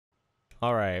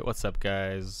Alright, what's up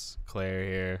guys? Claire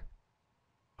here.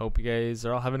 Hope you guys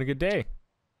are all having a good day.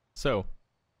 So,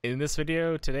 in this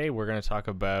video today we're going to talk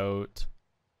about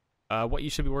what you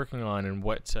should be working on and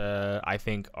what I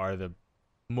think are the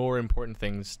more important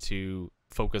things to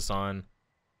focus on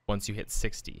once you hit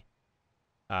 60.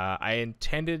 I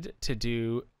intended to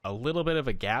do a little bit of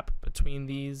a gap between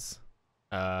these,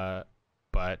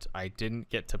 but I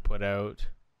didn't get to put out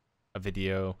a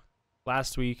video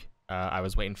last week. I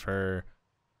was waiting for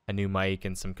a new mic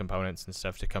and some components and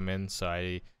stuff to come in, so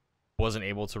I wasn't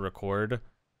able to record.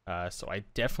 So I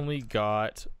definitely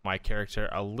got my character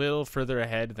a little further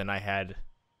ahead than I had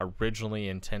originally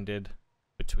intended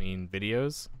between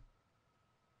videos.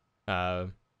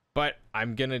 But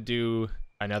I'm gonna do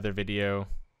another video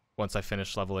once I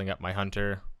finish leveling up my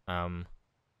hunter, and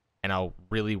I'll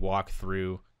really walk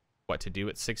through what to do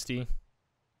at 60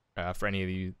 for any of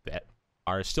you that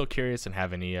are still curious and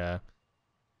have any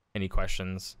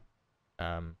questions.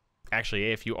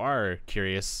 Actually, if you are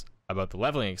curious about the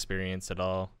leveling experience at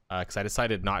all, because I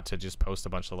decided not to just post a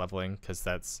bunch of leveling, because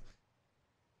that's,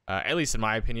 at least in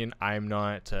my opinion, I'm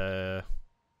not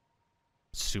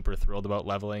super thrilled about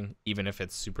leveling, even if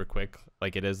it's super quick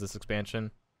like it is this expansion.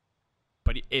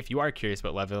 But if you are curious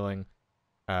about leveling,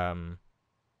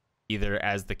 either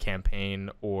as the campaign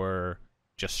or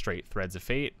just straight Threads of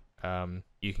Fate,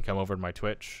 you can come over to my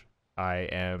Twitch. I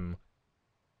am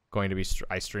going to be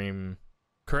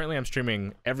currently I'm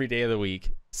streaming every day of the week,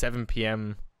 7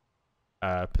 p.m.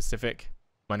 Pacific,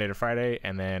 Monday to Friday,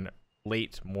 and then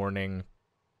late morning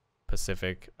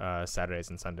Pacific, Saturdays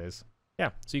and Sundays. Yeah,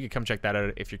 so you can come check that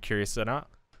out if you're curious or not.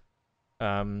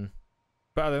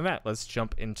 But other than that, let's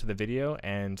jump into the video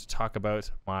and talk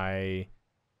about my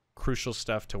crucial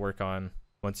stuff to work on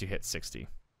once you hit 60.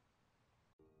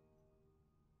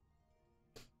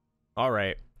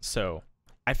 Alright, so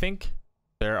I think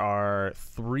there are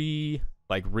three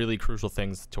really crucial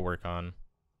things to work on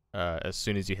as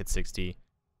soon as you hit 60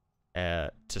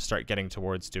 to start getting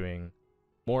towards doing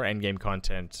more endgame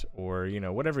content, or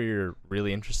whatever you're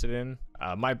really interested in.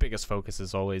 My biggest focus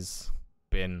has always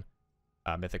been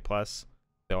Mythic Plus,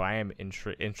 though I am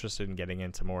interested in getting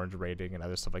into more into raiding and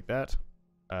other stuff like that.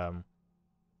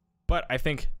 But I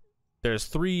think there's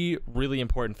three really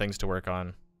important things to work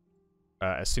on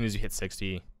as soon as you hit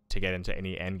 60 to get into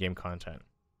any endgame content.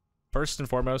 First and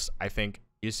foremost, I think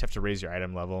you just have to raise your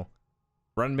item level.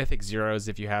 Run Mythic Zeros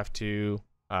if you have to.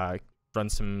 Run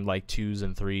some 2s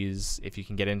and 3s if you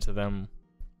can get into them.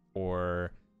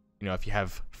 Or, if you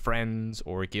have friends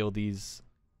or guildies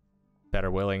that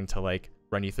are willing to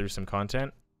run you through some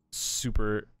content.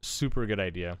 Super, super good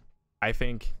idea. I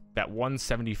think that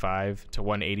 175 to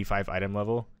 185 item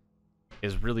level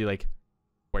is really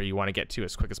where you want to get to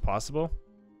as quick as possible,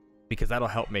 because that'll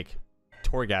help make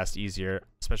Torghast easier,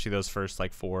 especially those first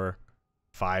 4-5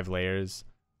 layers.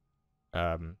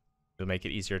 It'll make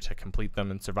it easier to complete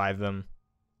them and survive them,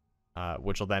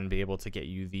 which will then be able to get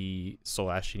you the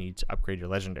soul ash you need to upgrade your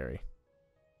legendary.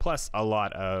 Plus, a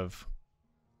lot of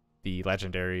the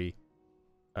legendary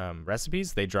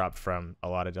recipes, they drop from a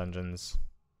lot of dungeons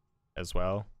as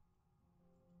well.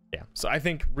 Yeah, so I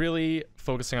think really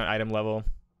focusing on item level,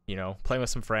 playing with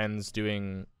some friends,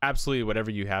 doing absolutely whatever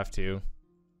you have to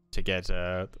get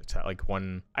to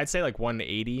I'd say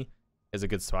 180 is a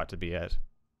good spot to be at.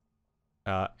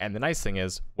 And the nice thing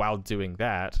is, while doing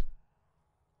that,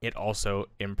 it also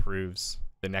improves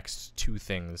the next two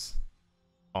things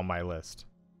on my list.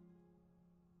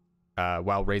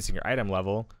 While raising your item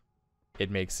level,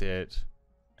 it makes it,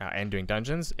 and doing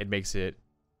dungeons, it makes it,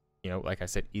 like I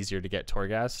said, easier to get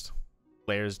Torghast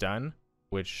layers done,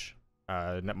 which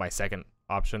my second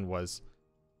option was,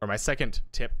 or my second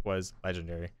tip was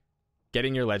legendary.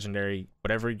 Getting your legendary,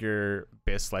 whatever your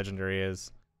BIS legendary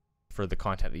is for the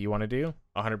content that you want to do,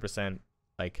 100%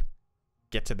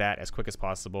 get to that as quick as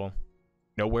possible.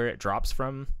 Know where it drops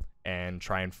from and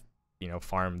try and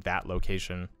farm that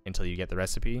location until you get the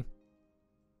recipe.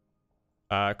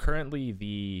 Currently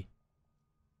the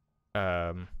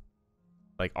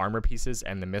armor pieces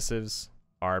and the missives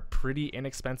are pretty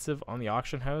inexpensive on the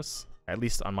auction house, at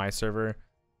least on my server.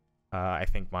 I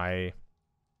think my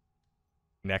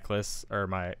necklace, or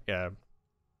my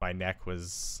neck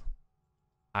was,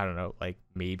 I don't know,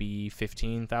 maybe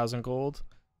 15,000 gold,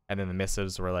 and then the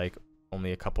missives were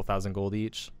only a couple thousand gold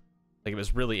each. It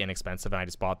was really inexpensive, and I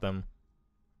just bought them.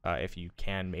 If you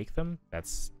can make them,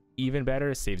 that's even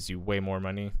better. It saves you way more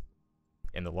money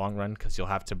in the long run, because you'll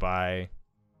have to buy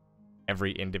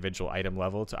every individual item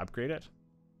level to upgrade it.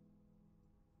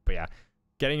 But yeah,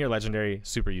 getting your legendary,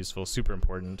 super useful, super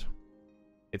important.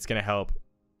 It's gonna help.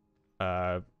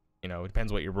 It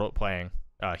depends what you're playing.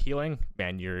 healing,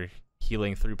 man, your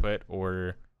healing throughput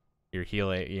or your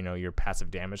healing, your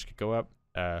passive damage could go up.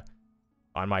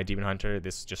 On my Demon Hunter,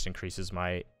 this just increases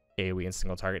my AoE and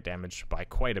single target damage by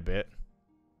quite a bit.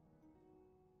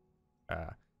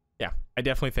 Yeah, I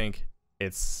definitely think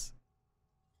it's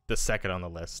the second on the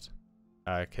list,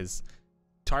 because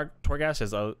Torghast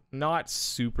is not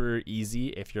super easy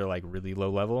if you're like really low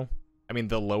level. I mean,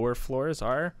 the lower floors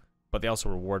are, but they also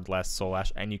reward less Soul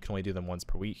Ash, and you can only do them once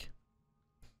per week.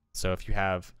 So if you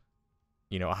have,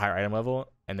 a higher item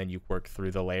level, and then you work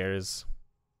through the layers,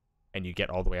 and you get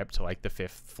all the way up to like the 5th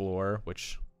floor, or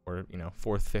 4th,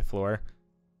 5th floor,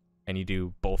 and you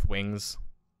do both wings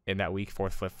in that week,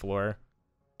 4th, 5th floor,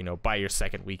 by your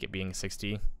second week it being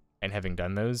 60, and having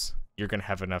done those, you're gonna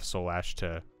have enough Soul Ash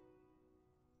to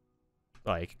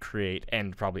like create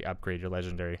and probably upgrade your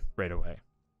legendary right away.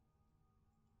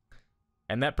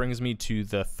 And that brings me to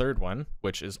the third one,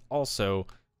 which is also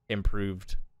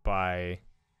improved by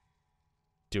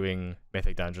doing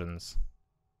mythic dungeons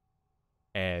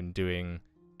and doing,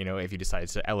 if you decide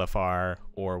to LFR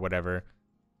or whatever,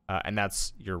 and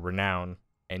that's your renown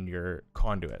and your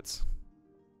conduits.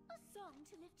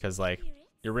 Because like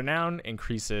your renown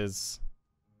increases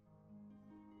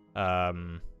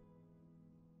your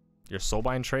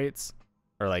soulbind traits,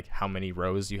 or like how many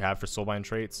rows you have for soulbind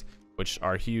traits, which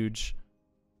are huge.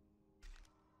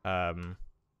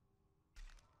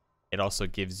 It also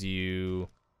gives you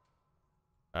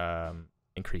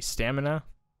increased stamina.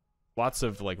 Lots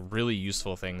of like really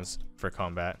useful things for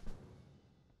combat.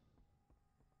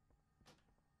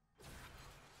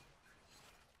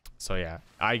 So yeah,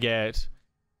 I get,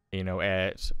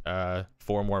 at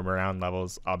 4 more renown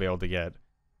levels, I'll be able to get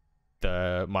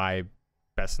my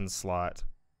best in slot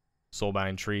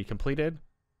soulbind tree completed,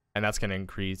 and that's going to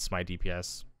increase my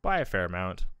DPS by a fair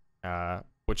amount,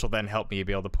 which will then help me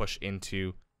be able to push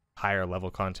into higher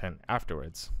level content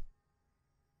afterwards.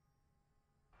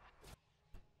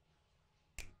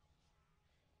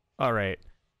 All right,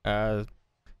 so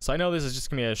I know this is just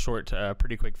gonna be a short,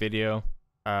 pretty quick video.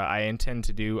 I intend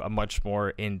to do a much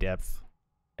more in-depth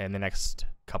in the next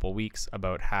couple weeks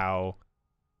about how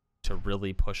to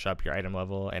really push up your item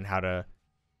level and how to,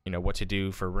 what to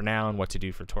do for renown, what to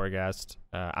do for Torghast.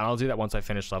 And I'll do that once I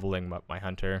finish leveling up my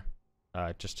hunter,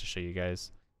 just to show you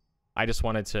guys. I just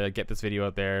wanted to get this video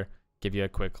out there, give you a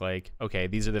quick like, okay,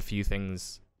 these are the few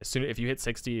things. If you hit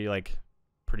 60 like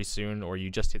pretty soon, or you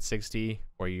just hit 60,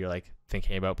 or you're like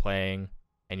thinking about playing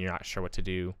and you're not sure what to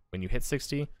do when you hit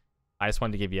 60, I just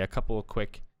wanted to give you a couple of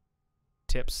quick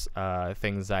tips,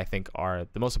 things I think are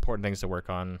the most important things to work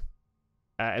on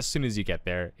as soon as you get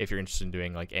there, if you're interested in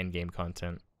doing like end game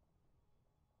content.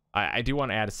 I do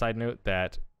want to add a side note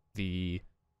that the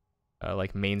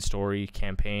like main story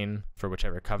campaign for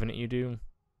whichever covenant you do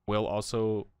will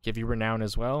also give you renown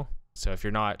as well. So if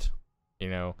you're not,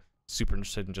 super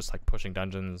interested in just like pushing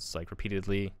dungeons like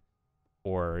repeatedly,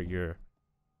 or you're,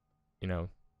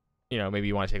 maybe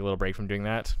you want to take a little break from doing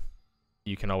that,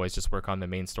 you can always just work on the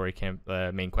main story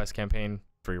main quest campaign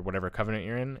for whatever covenant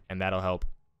you're in, and that'll help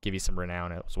give you some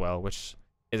renown as well, which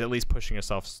is at least pushing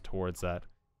yourself towards that.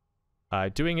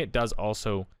 Doing it does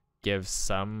also give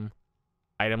some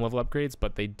item level upgrades,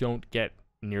 but they don't get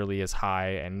nearly as high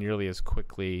and nearly as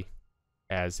quickly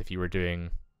as if you were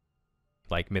doing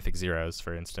like Mythic Zeros,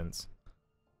 for instance.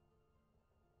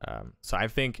 So I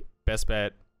think best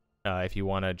bet, if you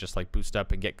want to just like boost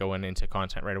up and get going into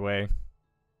content right away,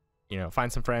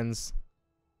 find some friends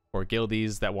or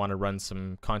guildies that want to run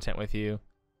some content with you,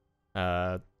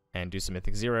 and do some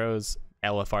Mythic Zeros,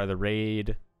 LFR the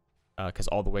raid, because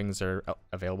all the wings are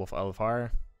available for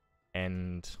LFR.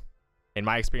 And in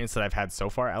my experience that I've had so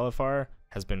far, LFR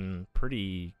has been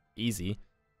pretty easy.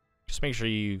 Just make sure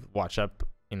you watch up,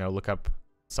 look up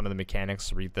some of the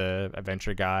mechanics, read the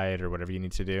adventure guide or whatever you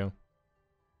need to do.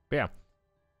 But yeah,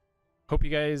 hope you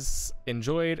guys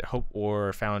enjoyed,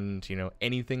 or found,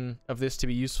 anything of this to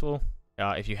be useful.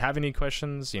 If you have any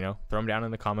questions, throw them down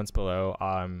in the comments below.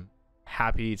 I'm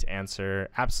happy to answer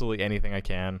absolutely anything I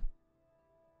can.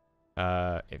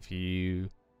 If you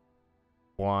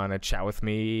want to chat with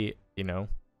me,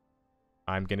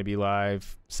 I'm going to be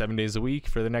live 7 days a week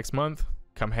for the next month.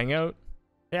 Come hang out.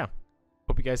 Yeah.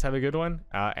 Hope you guys have a good one.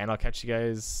 And I'll catch you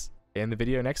guys in the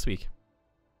video next week.